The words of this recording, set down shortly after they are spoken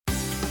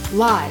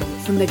Live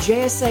from the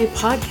JSA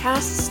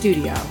Podcast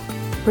Studio,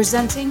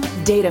 presenting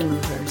Data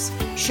Movers,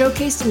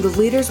 showcasing the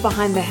leaders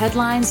behind the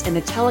headlines in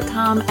the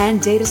telecom and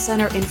data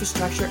center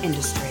infrastructure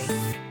industry.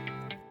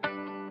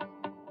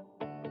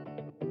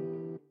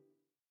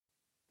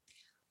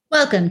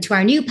 Welcome to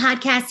our new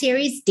podcast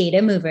series,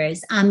 Data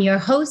Movers. I'm your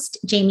host,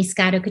 Jamie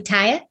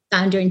Scotto-Kataya,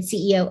 founder and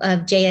CEO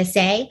of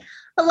JSA,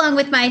 along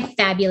with my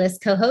fabulous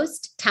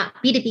co-host, top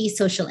B2B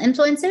social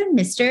influencer,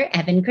 Mr.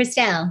 Evan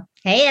Christel.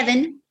 Hey,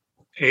 Evan.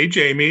 Hey,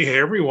 Jamie. Hey,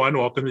 everyone.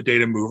 Welcome to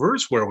Data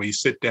Movers, where we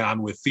sit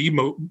down with the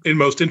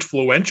most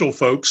influential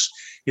folks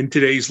in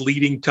today's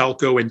leading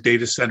telco and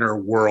data center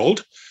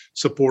world,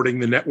 supporting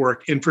the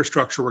network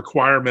infrastructure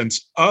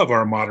requirements of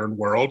our modern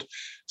world.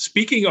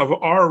 Speaking of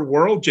our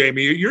world,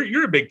 Jamie,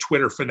 you're a big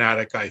Twitter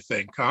fanatic, I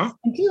think, huh?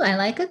 I do. I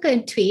like a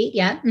good tweet.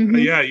 Yeah. Mm-hmm.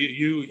 Yeah.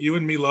 You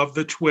and me love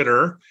the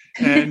Twitter,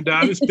 and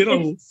there's been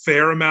a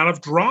fair amount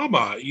of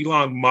drama.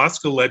 Elon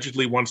Musk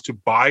allegedly wants to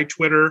buy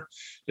Twitter.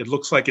 It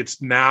looks like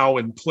it's now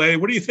in play.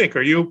 What do you think?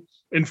 Are you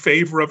in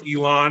favor of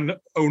Elon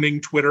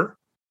owning Twitter?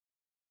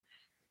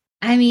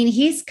 I mean,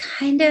 he's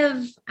kind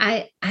of,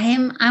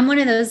 I'm one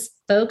of those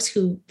folks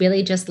who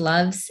really just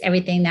loves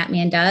everything that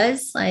man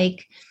does.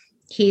 Like,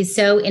 he's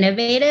so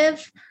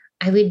innovative.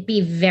 I would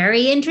be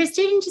very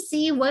interested in to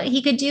see what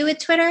he could do with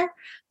Twitter.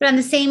 But on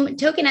the same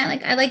token,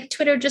 I like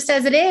Twitter just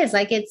as it is.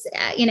 Like, it's,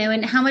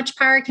 and how much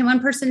power can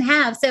one person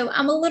have? So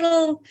I'm a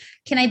little,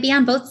 can I be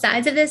on both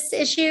sides of this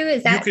issue?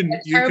 Is that you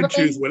can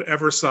choose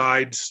whatever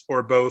sides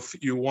or both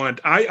you want.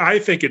 I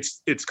think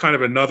it's kind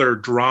of another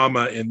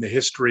drama in the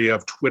history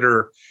of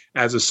Twitter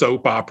as a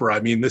soap opera. I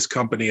mean, this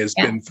company has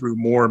been through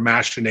more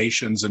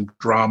machinations and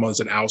dramas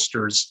and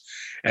ousters,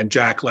 and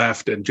Jack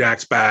left and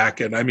Jack's back.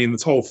 And I mean,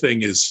 this whole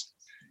thing is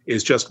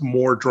just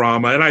more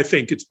drama. And I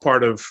think it's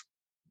part of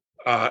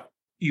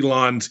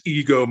Elon's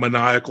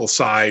egomaniacal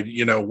side,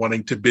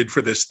 wanting to bid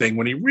for this thing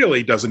when he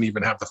really doesn't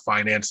even have the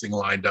financing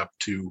lined up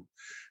to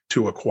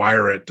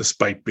acquire it,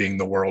 despite being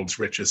the world's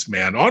richest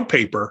man on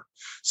paper.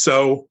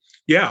 So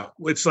yeah,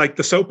 it's like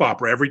the soap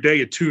opera. Every day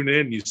you tune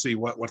in, you see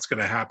what's going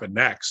to happen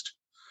next.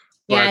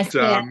 Yeah,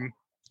 but,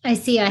 I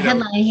see a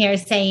headline here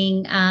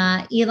saying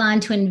Elon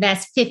to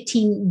invest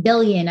 $15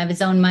 billion of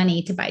his own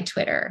money to buy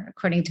Twitter,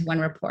 according to one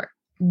report.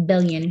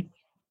 Billion.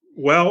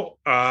 Well,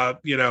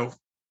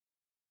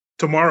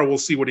 tomorrow we'll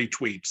see what he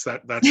tweets.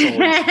 That's always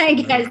I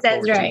guess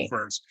that's right.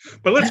 First.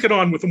 But let's get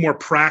on with a more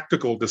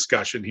practical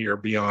discussion here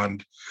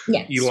beyond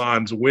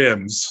Elon's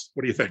whims.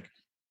 What do you think?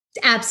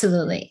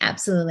 Absolutely.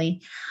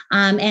 Absolutely.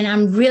 And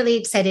I'm really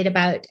excited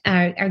about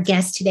our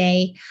guest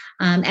today.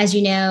 As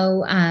you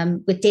know,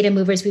 with Data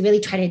Movers, we really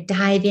try to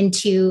dive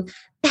into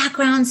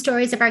background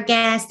stories of our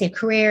guests, their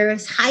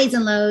careers, highs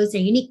and lows,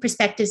 their unique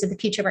perspectives of the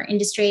future of our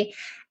industry.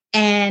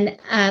 And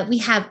we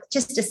have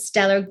just a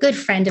stellar good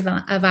friend of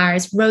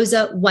ours,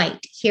 Rosa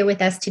White, here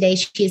with us today.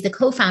 She is the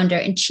co-founder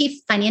and chief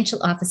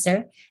financial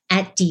officer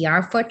at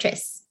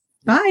DRFortress.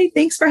 Hi,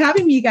 thanks for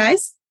having me, you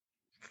guys.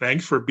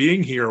 Thanks for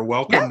being here.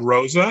 Welcome,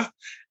 Rosa.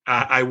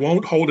 I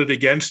won't hold it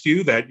against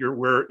you that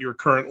you're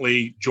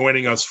currently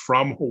joining us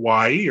from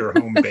Hawaii, your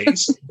home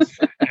base.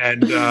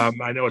 And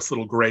I know it's a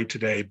little gray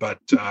today, but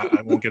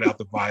I won't get out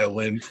the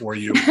violin for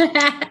you.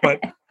 But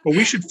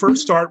we should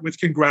first start with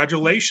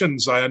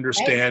congratulations. I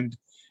understand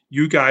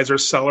you guys are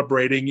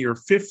celebrating your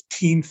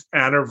 15th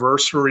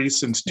anniversary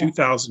since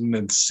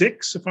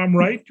 2006, if I'm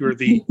right. You're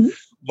the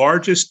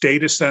largest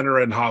data center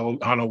in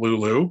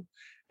Honolulu.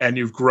 And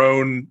you've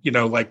grown,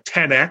 like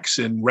 10x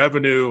in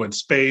revenue and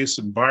space,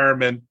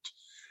 environment,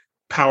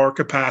 power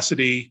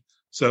capacity.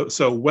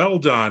 So well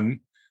done.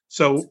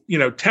 So,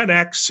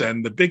 10x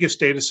and the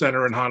biggest data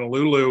center in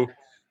Honolulu.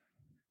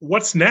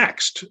 What's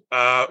next?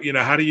 Where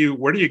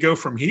do you go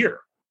from here?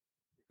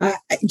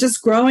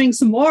 Just growing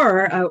some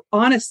more.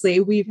 Honestly,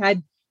 we've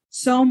had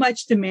so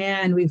much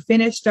demand. We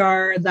finished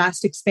our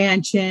last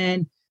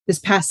expansion this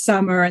past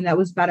summer, and that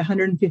was about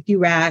 150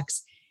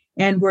 racks.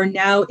 And we're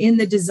now in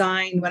the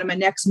design. One of my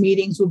next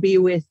meetings will be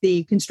with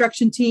the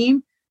construction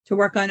team to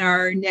work on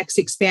our next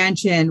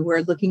expansion.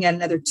 We're looking at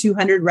another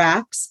 200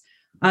 racks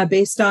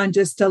based on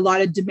just a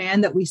lot of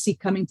demand that we see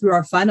coming through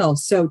our funnel.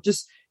 So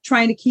just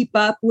trying to keep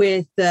up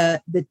with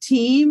the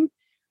team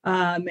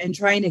and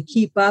trying to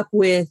keep up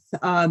with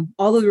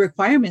all of the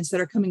requirements that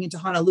are coming into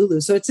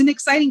Honolulu. So it's an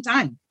exciting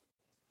time.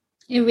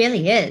 It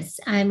really is.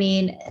 I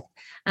mean,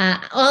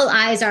 all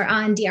eyes are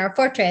on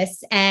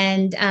DRFortress,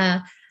 and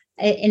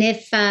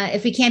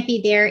if we can't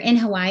be there in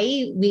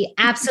Hawaii, we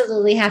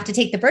absolutely have to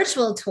take the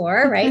virtual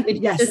tour, right?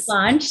 Which just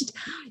launched.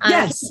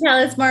 Can you tell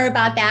us more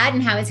about that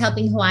and how it's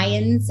helping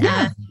Hawaiians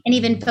and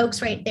even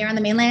folks right there on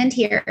the mainland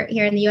here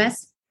in the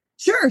U.S.?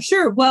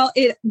 Sure. Well,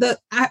 the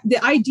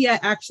idea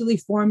actually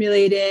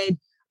formulated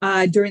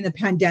during the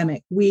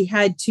pandemic. We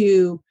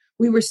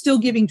were still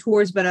giving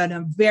tours, but on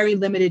a very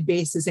limited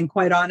basis. And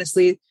quite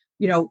honestly,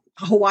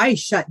 Hawaii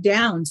shut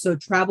down, so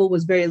travel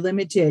was very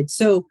limited.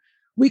 So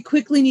we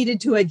quickly needed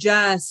to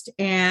adjust.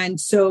 And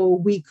so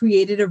we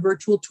created a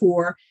virtual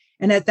tour.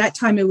 And at that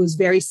time, it was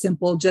very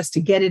simple just to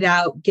get it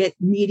out, get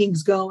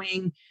meetings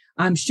going,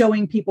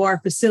 showing people our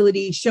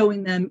facility,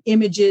 showing them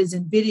images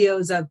and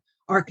videos of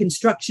our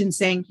construction,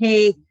 saying,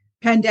 hey,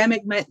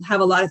 pandemic might have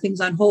a lot of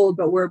things on hold,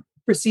 but we're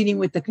proceeding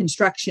with the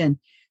construction.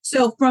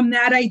 So from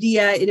that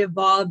idea, it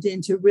evolved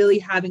into really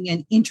having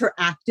an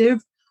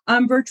interactive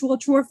virtual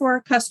tour for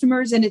our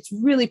customers. And it's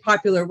really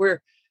popular.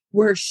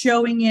 We're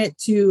showing it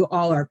to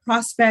all our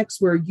prospects.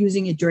 We're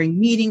using it during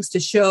meetings to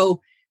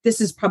show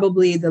this is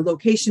probably the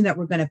location that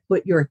we're going to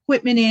put your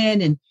equipment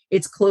in. And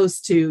it's close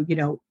to,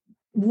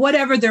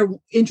 whatever they're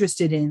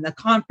interested in, the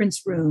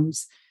conference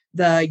rooms,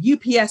 the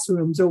UPS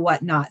rooms or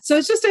whatnot. So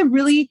it's just a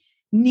really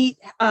neat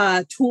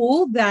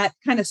tool that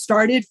kind of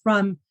started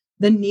from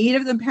the need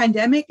of the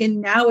pandemic.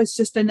 And now it's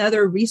just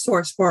another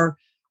resource for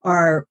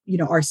our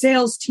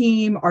sales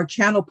team, our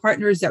channel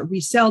partners that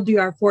resell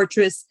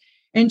DRFortress,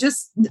 and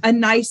just a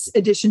nice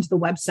addition to the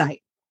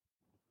website.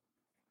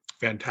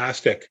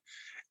 Fantastic.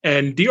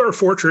 And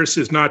DRFortress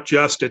is not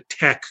just a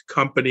tech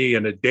company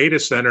and a data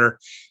center.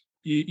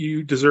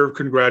 You deserve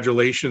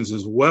congratulations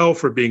as well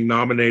for being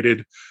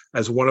nominated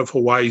as one of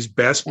Hawaii's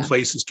best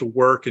places to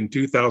work in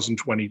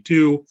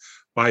 2022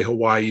 by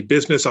Hawaii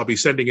Business. I'll be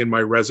sending in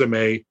my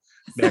resume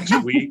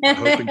next week,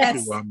 hoping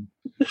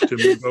to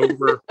move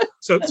over.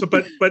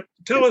 But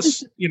tell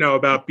us,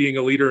 about being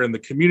a leader in the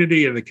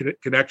community and the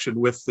connection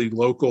with the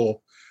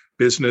local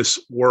business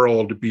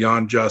world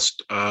beyond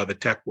just the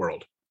tech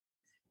world.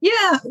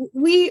 Yeah,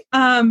 we,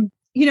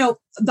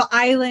 the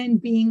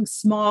island being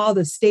small,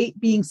 the state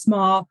being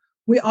small,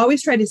 we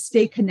always try to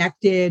stay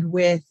connected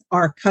with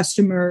our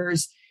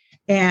customers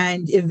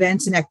and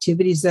events and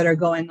activities that are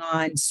going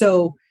on.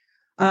 So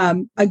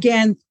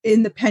again,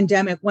 in the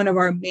pandemic, one of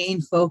our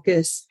main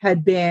focus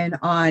had been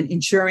on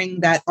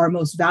ensuring that our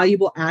most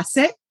valuable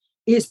asset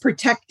is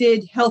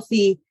protected,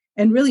 healthy,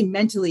 and really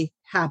mentally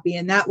happy.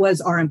 And that was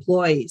our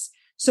employees.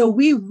 So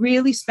we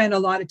really spent a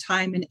lot of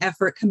time and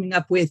effort coming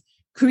up with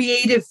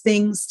creative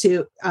things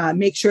to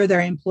make sure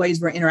their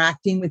employees were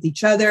interacting with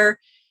each other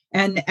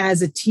and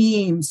as a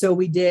team. So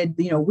we did,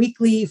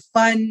 weekly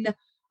fun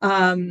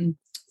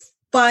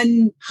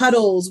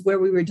huddles where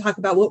we would talk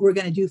about what we're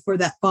going to do for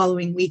that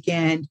following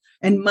weekend,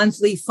 and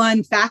monthly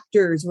fun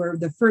factors where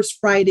the first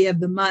Friday of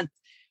the month,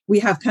 we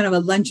have kind of a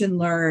lunch and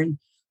learn,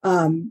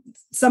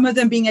 some of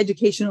them being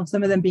educational,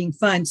 some of them being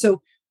fun.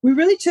 So we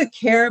really took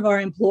care of our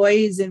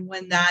employees. And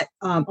when that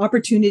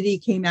opportunity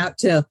came out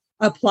to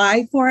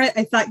apply for it,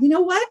 I thought, you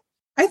know what?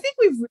 I think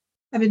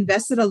have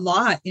invested a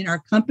lot in our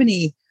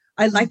company.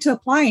 I'd like to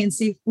apply and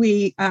see if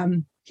we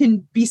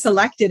can be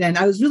selected. And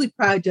I was really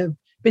proud to have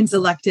been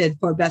selected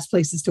for best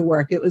places to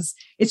work. It's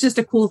just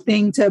a cool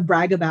thing to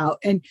brag about.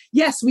 And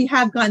yes, we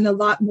have gotten a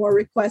lot more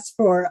requests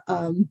for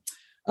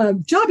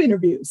job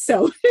interviews.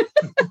 So,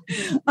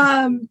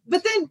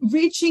 but then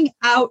reaching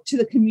out to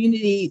the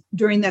community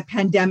during that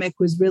pandemic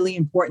was really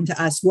important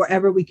to us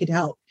wherever we could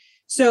help.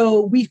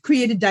 So we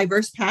created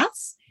Diverse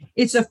Paths.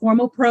 It's a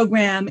formal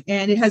program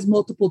and it has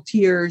multiple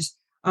tiers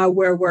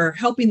where we're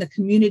helping the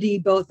community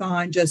both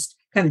on just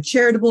kind of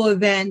charitable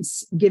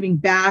events, giving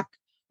back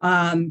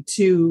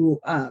to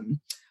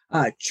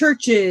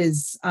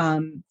churches,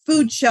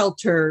 food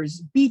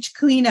shelters, beach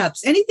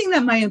cleanups, anything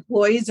that my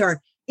employees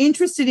are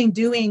interested in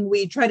doing.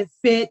 We try to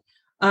fit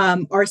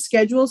our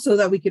schedule so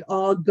that we could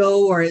all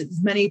go, or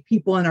as many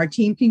people on our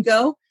team can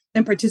go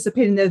and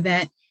participate in the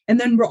event. And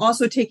then we're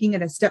also taking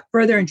it a step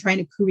further and trying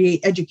to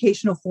create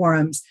educational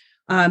forums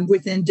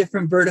within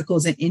different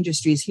verticals and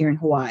industries here in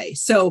Hawaii.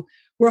 So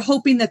we're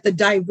hoping that the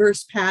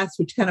Diverse Paths,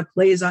 which kind of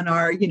plays on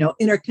our,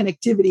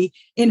 interconnectivity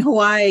in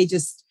Hawaii,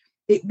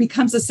 it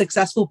becomes a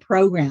successful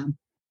program.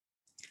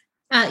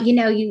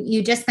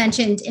 You just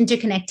mentioned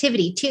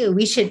interconnectivity too.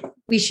 We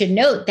should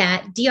note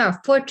that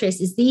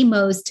DRFortress is the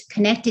most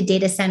connected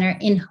data center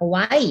in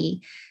Hawaii.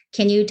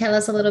 Can you tell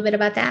us a little bit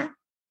about that?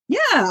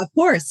 Yeah, of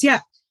course.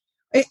 Yeah.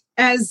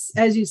 As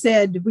you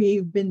said,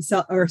 we've been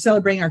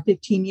celebrating our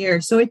 15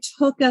 years. So it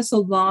took us a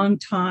long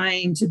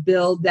time to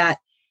build that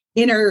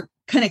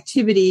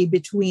interconnectivity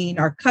between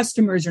our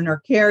customers and our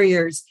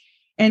carriers.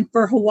 And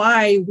for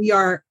Hawaii, we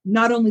are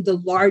not only the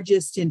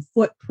largest in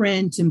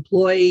footprint,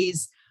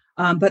 employees,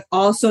 but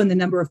also in the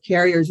number of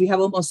carriers. We have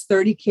almost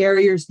 30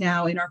 carriers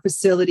now in our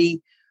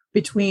facility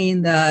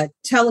between the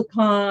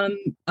telecom,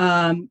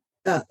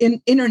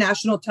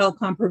 international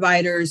telecom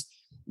providers,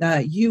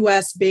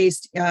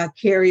 US-based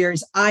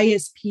carriers,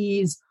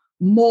 ISPs,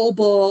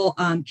 mobile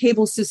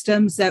cable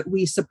systems that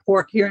we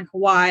support here in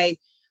Hawaii.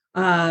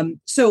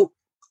 So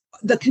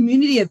the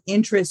community of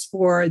interest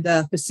for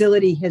the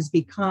facility has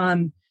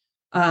become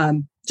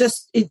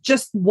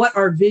just what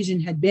our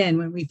vision had been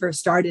when we first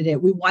started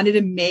it. We wanted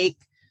to make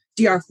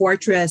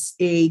DRFortress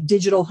a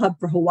digital hub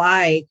for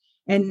Hawaii.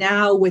 And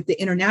now with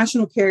the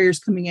international carriers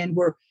coming in,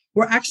 we're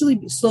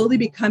actually slowly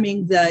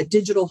becoming the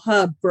digital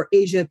hub for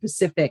Asia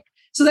Pacific.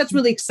 So that's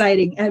really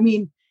exciting. I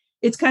mean,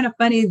 it's kind of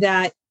funny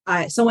that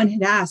someone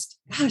had asked,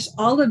 gosh,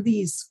 all of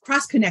these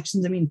cross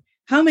connections. I mean,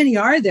 how many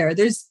are there?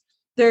 There's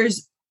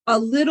a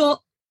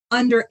little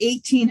under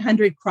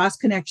 1,800 cross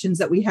connections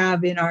that we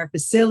have in our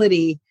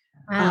facility.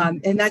 Wow.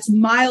 And that's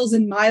miles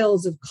and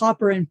miles of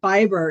copper and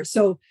fiber.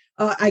 So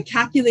I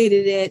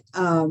calculated it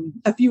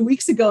a few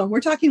weeks ago, and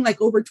we're talking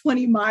like over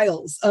 20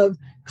 miles of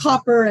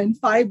copper and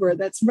fiber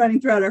that's running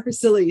throughout our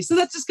facility. So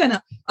that's just kind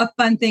of a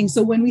fun thing.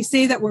 So when we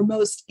say that we're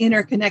most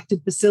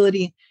interconnected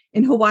facility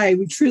in Hawaii,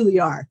 we truly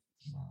are.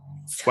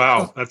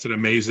 Wow, that's an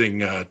amazing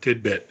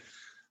tidbit.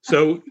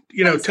 So,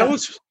 tell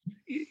us,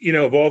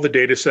 of all the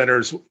data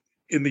centers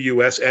in the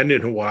U.S. and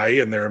in Hawaii,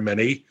 and there are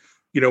many,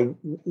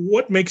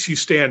 what makes you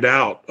stand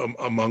out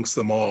amongst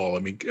them all? I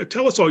mean,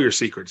 tell us all your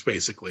secrets,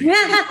 basically.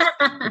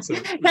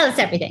 Tell us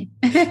everything.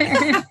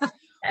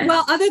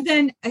 Well, other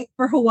than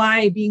for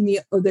Hawaii being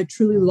the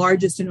truly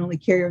largest and only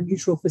carrier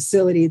neutral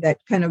facility that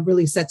kind of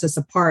really sets us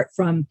apart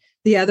from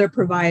the other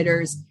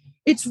providers,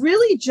 it's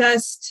really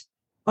just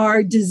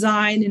our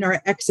design and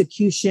our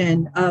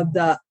execution of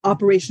the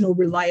operational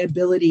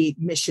reliability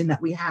mission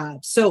that we have.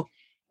 So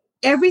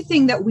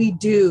everything that we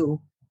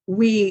do,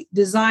 we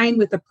design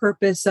with the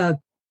purpose of,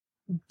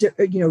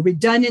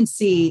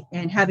 redundancy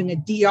and having a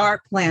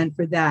DR plan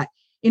for that.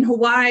 In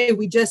Hawaii,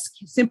 we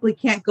just simply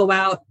can't go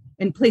out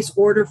and place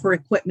order for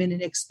equipment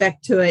and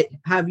expect to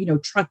have,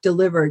 truck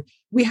delivered.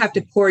 We have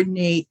to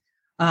coordinate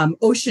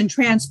ocean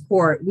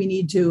transport. We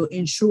need to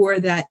ensure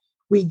that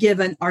we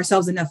give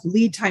ourselves enough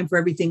lead time for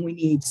everything we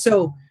need.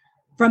 So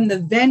from the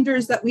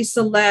vendors that we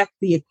select,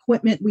 the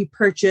equipment we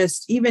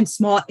purchase, even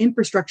small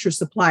infrastructure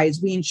supplies,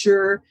 we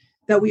ensure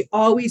that we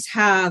always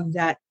have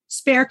that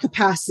spare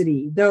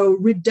capacity, the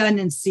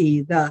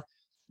redundancy, the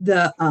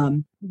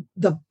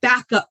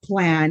backup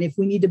plan if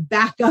we need to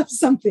back up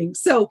something.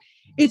 So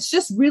it's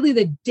just really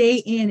the day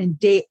in and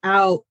day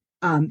out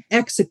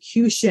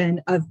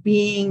execution of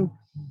being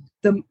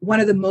one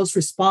of the most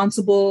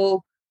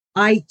responsible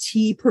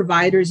IT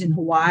providers in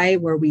Hawaii,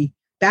 where we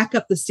back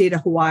up the state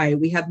of Hawaii.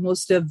 We have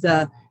most of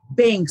the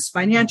banks,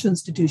 financial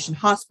institutions,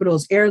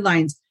 hospitals,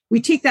 airlines.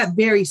 We take that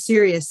very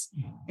serious.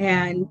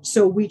 And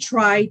so we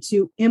try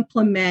to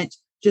implement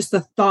just the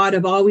thought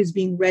of always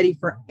being ready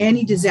for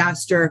any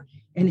disaster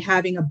and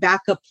having a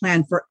backup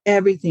plan for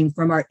everything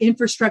from our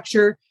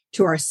infrastructure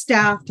to our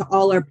staff to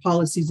all our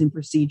policies and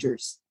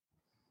procedures.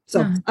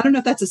 So I don't know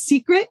if that's a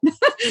secret,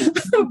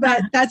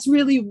 but that's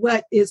really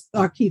what is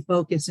our key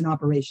focus in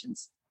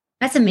operations.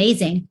 That's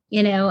amazing.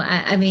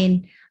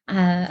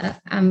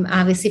 I'm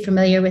obviously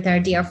familiar with our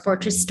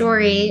DRFortress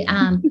story,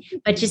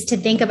 but just to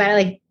think about it,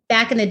 like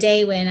back in the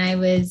day when I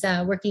was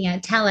working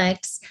at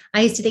Telex,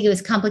 I used to think it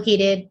was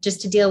complicated just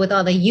to deal with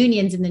all the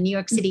unions in the New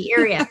York City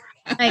area.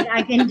 Like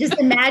I can just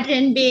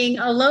imagine being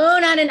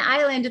alone on an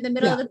island in the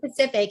middle of the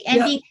Pacific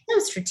and being so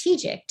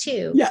strategic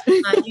too. Yeah.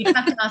 You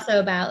talked also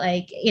about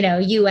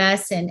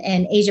U.S.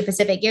 and Asia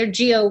Pacific. Your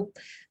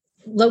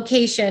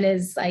geolocation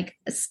is like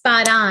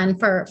spot on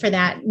for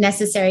that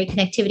necessary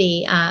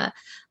connectivity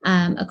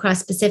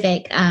across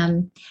Pacific.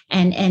 And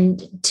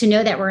to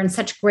know that we're in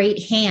such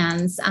great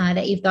hands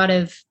that you've thought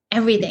of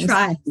everything. We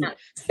try.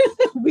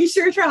 We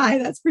sure try.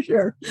 That's for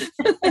sure.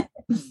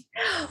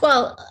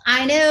 Well,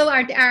 I know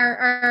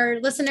our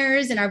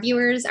listeners and our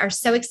viewers are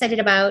so excited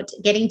about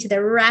getting to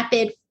the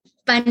rapid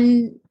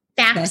fun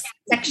facts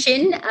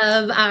section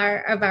of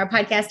our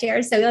podcast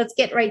here. So let's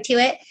get right to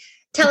it.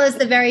 Tell us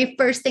the very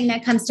first thing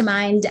that comes to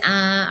mind.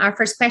 Our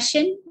first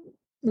question: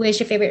 where's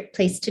your favorite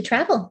place to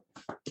travel?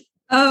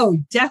 Oh,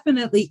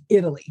 definitely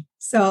Italy.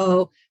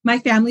 So my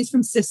family's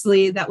from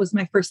Sicily. That was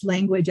my first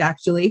language,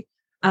 actually.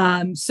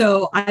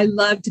 So I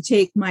love to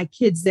take my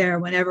kids there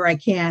whenever I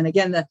can.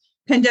 Again, the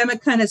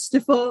pandemic kind of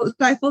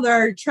stifled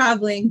our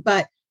traveling,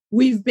 but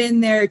we've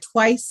been there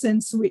twice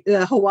since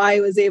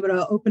Hawaii was able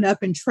to open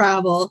up and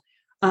travel.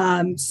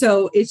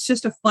 So it's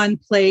just a fun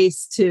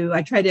place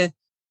I try to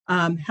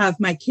have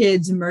my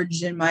kids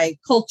immersed in my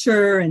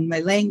culture and my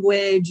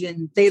language,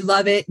 and they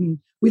love it. And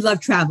we love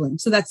traveling.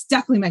 So that's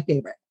definitely my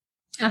favorite.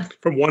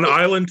 From one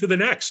island to the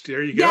next.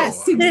 There you go.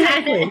 Yes,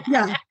 exactly.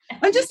 Yeah.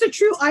 I'm just a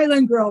true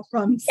island girl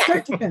from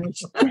start to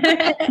finish.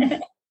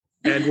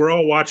 And we're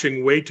all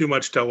watching way too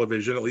much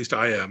television. At least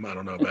I am. I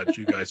don't know about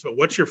you guys, but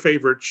what's your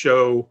favorite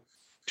show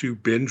to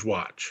binge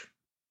watch?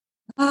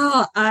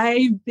 Oh,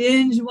 I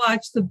binge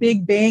watched The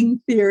Big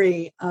Bang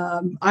Theory.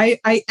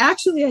 I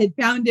actually had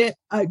found it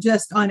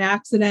just on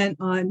accident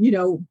on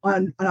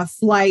a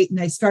flight, and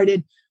I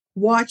started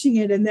watching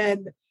it, and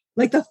then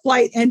like the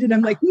flight ended.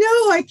 I'm like, no,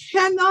 I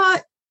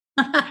cannot.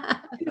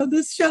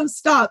 This show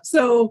stopped.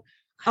 So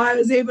I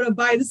was able to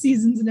buy the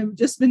seasons, and I've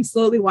just been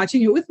slowly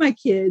watching it with my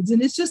kids,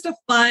 and it's just a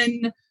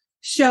fun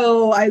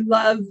show. I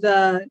love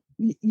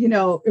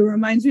it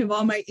reminds me of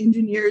all my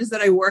engineers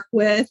that I work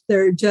with.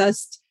 They're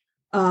just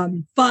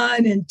fun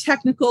and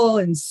technical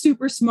and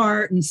super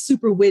smart and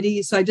super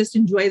witty. So I just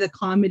enjoy the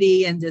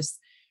comedy, and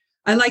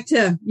I like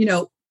to,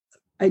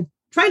 I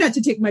try not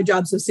to take my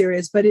job so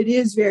serious, but it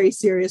is very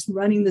serious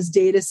running this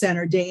data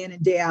center day in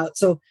and day out.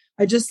 So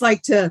I just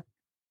like to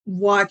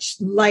watch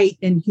light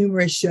and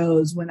humorous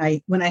shows when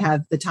I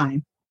have the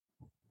time.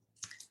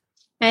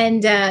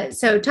 And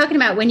so talking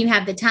about when you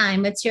have the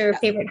time, what's your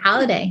favorite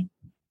holiday?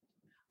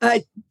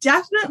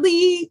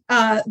 Definitely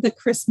the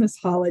Christmas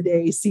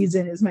holiday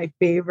season is my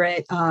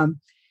favorite.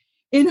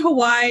 in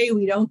Hawaii,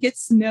 we don't get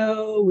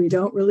snow. We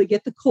don't really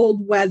get the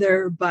cold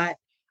weather, but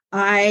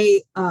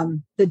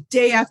the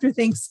day after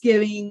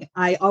Thanksgiving,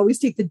 I always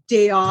take the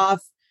day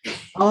off.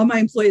 All my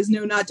employees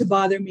know not to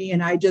bother me,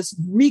 and I just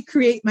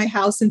recreate my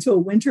house into a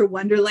winter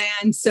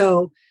wonderland.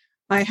 So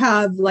I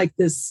have like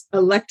this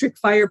electric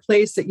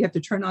fireplace that you have to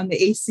turn on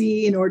the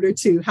AC in order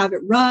to have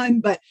it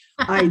run, but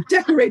I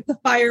decorate the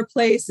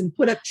fireplace and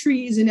put up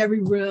trees in every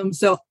room.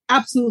 So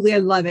absolutely, I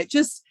love it.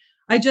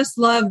 I just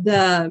love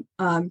the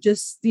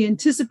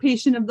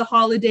anticipation of the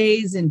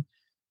holidays, and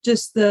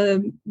just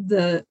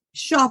the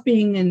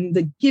shopping and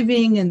the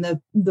giving and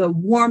the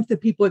warmth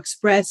that people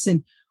express.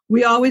 And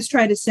we always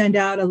try to send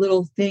out a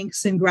little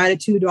thanks and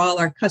gratitude to all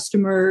our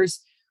customers.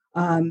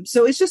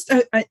 So it's just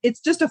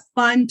a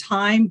fun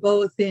time,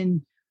 both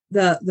in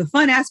the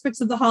fun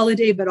aspects of the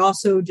holiday, but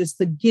also just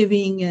the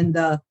giving and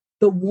the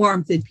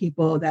warmth in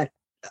people that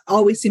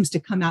always seems to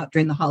come out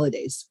during the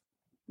holidays.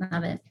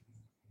 Love it.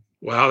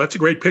 Wow, that's a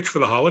great pitch for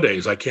the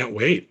holidays. I can't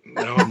wait.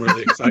 Now I'm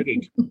really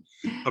excited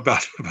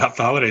about the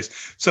holidays.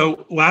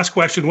 So last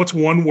question, what's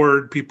one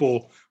word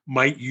people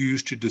might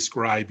use to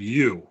describe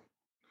you?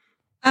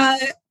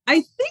 I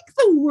think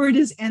the word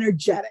is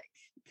energetic.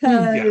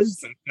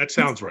 Yes, that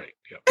sounds right.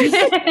 Yep.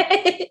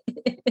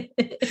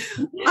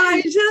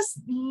 I just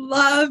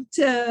love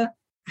to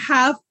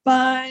have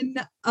fun,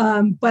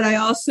 but I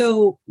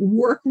also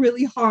work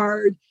really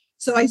hard.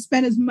 So I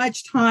spend as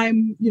much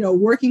time,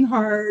 working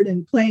hard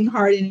and playing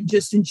hard, and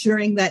just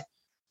ensuring that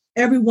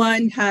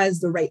everyone has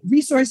the right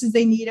resources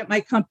they need at my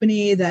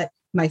company, that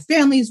my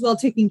family is well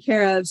taken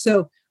care of.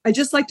 So I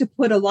just like to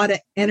put a lot of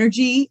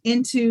energy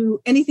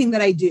into anything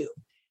that I do.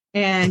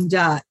 And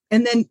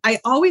then I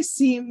always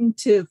seem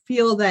to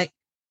feel that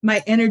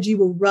my energy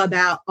will rub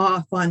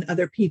off on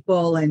other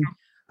people, and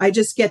I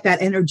just get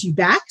that energy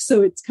back.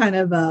 So it's kind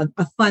of a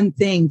fun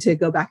thing to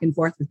go back and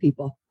forth with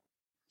people.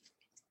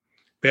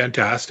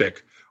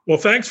 Fantastic. Well,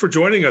 thanks for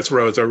joining us,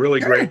 Rosa. Really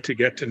great to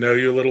get to know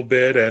you a little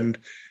bit. And,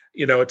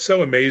 it's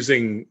so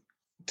amazing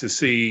to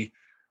see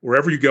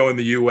wherever you go in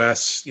the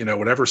U.S.,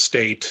 whatever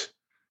state,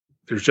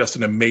 there's just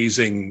an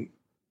amazing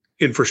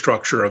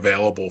infrastructure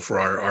available for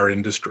our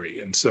industry.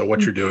 And so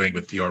what you're doing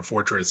with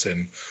DRFortress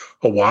in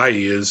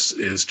Hawaii is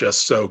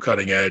just so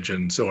cutting edge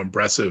and so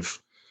impressive.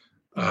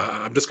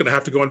 I'm just going to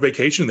have to go on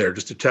vacation there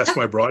just to test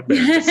my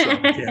broadband. So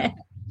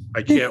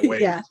I can't wait.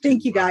 Yeah.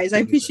 Thank you, guys. I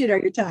appreciate all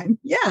your time.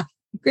 Yeah.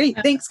 Great.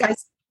 Thanks,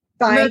 guys.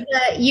 Bye. Rosa,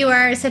 you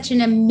are such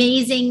an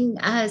amazing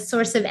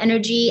source of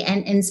energy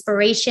and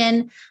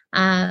inspiration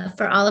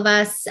for all of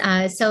us.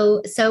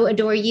 So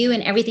adore you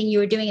and everything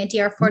you are doing at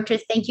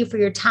DRFortress. Thank you for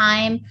your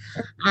time.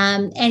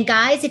 And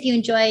guys, if you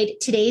enjoyed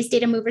today's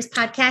Data Movers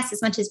podcast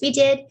as much as we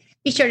did,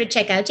 be sure to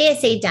check out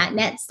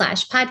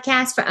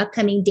jsa.net/podcast for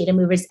upcoming Data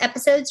Movers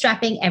episodes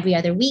dropping every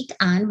other week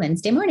on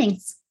Wednesday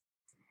mornings.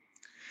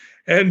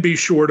 And be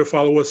sure to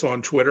follow us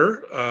on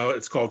Twitter.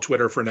 It's called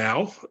Twitter for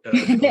now.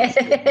 Name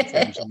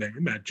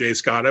at Jay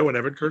Scotto and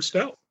Evan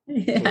Kirstel.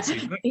 And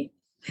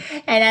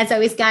as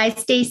always,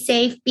 guys, stay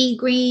safe, be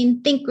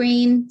green, think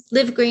green,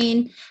 live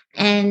green,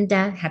 and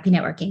happy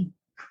networking.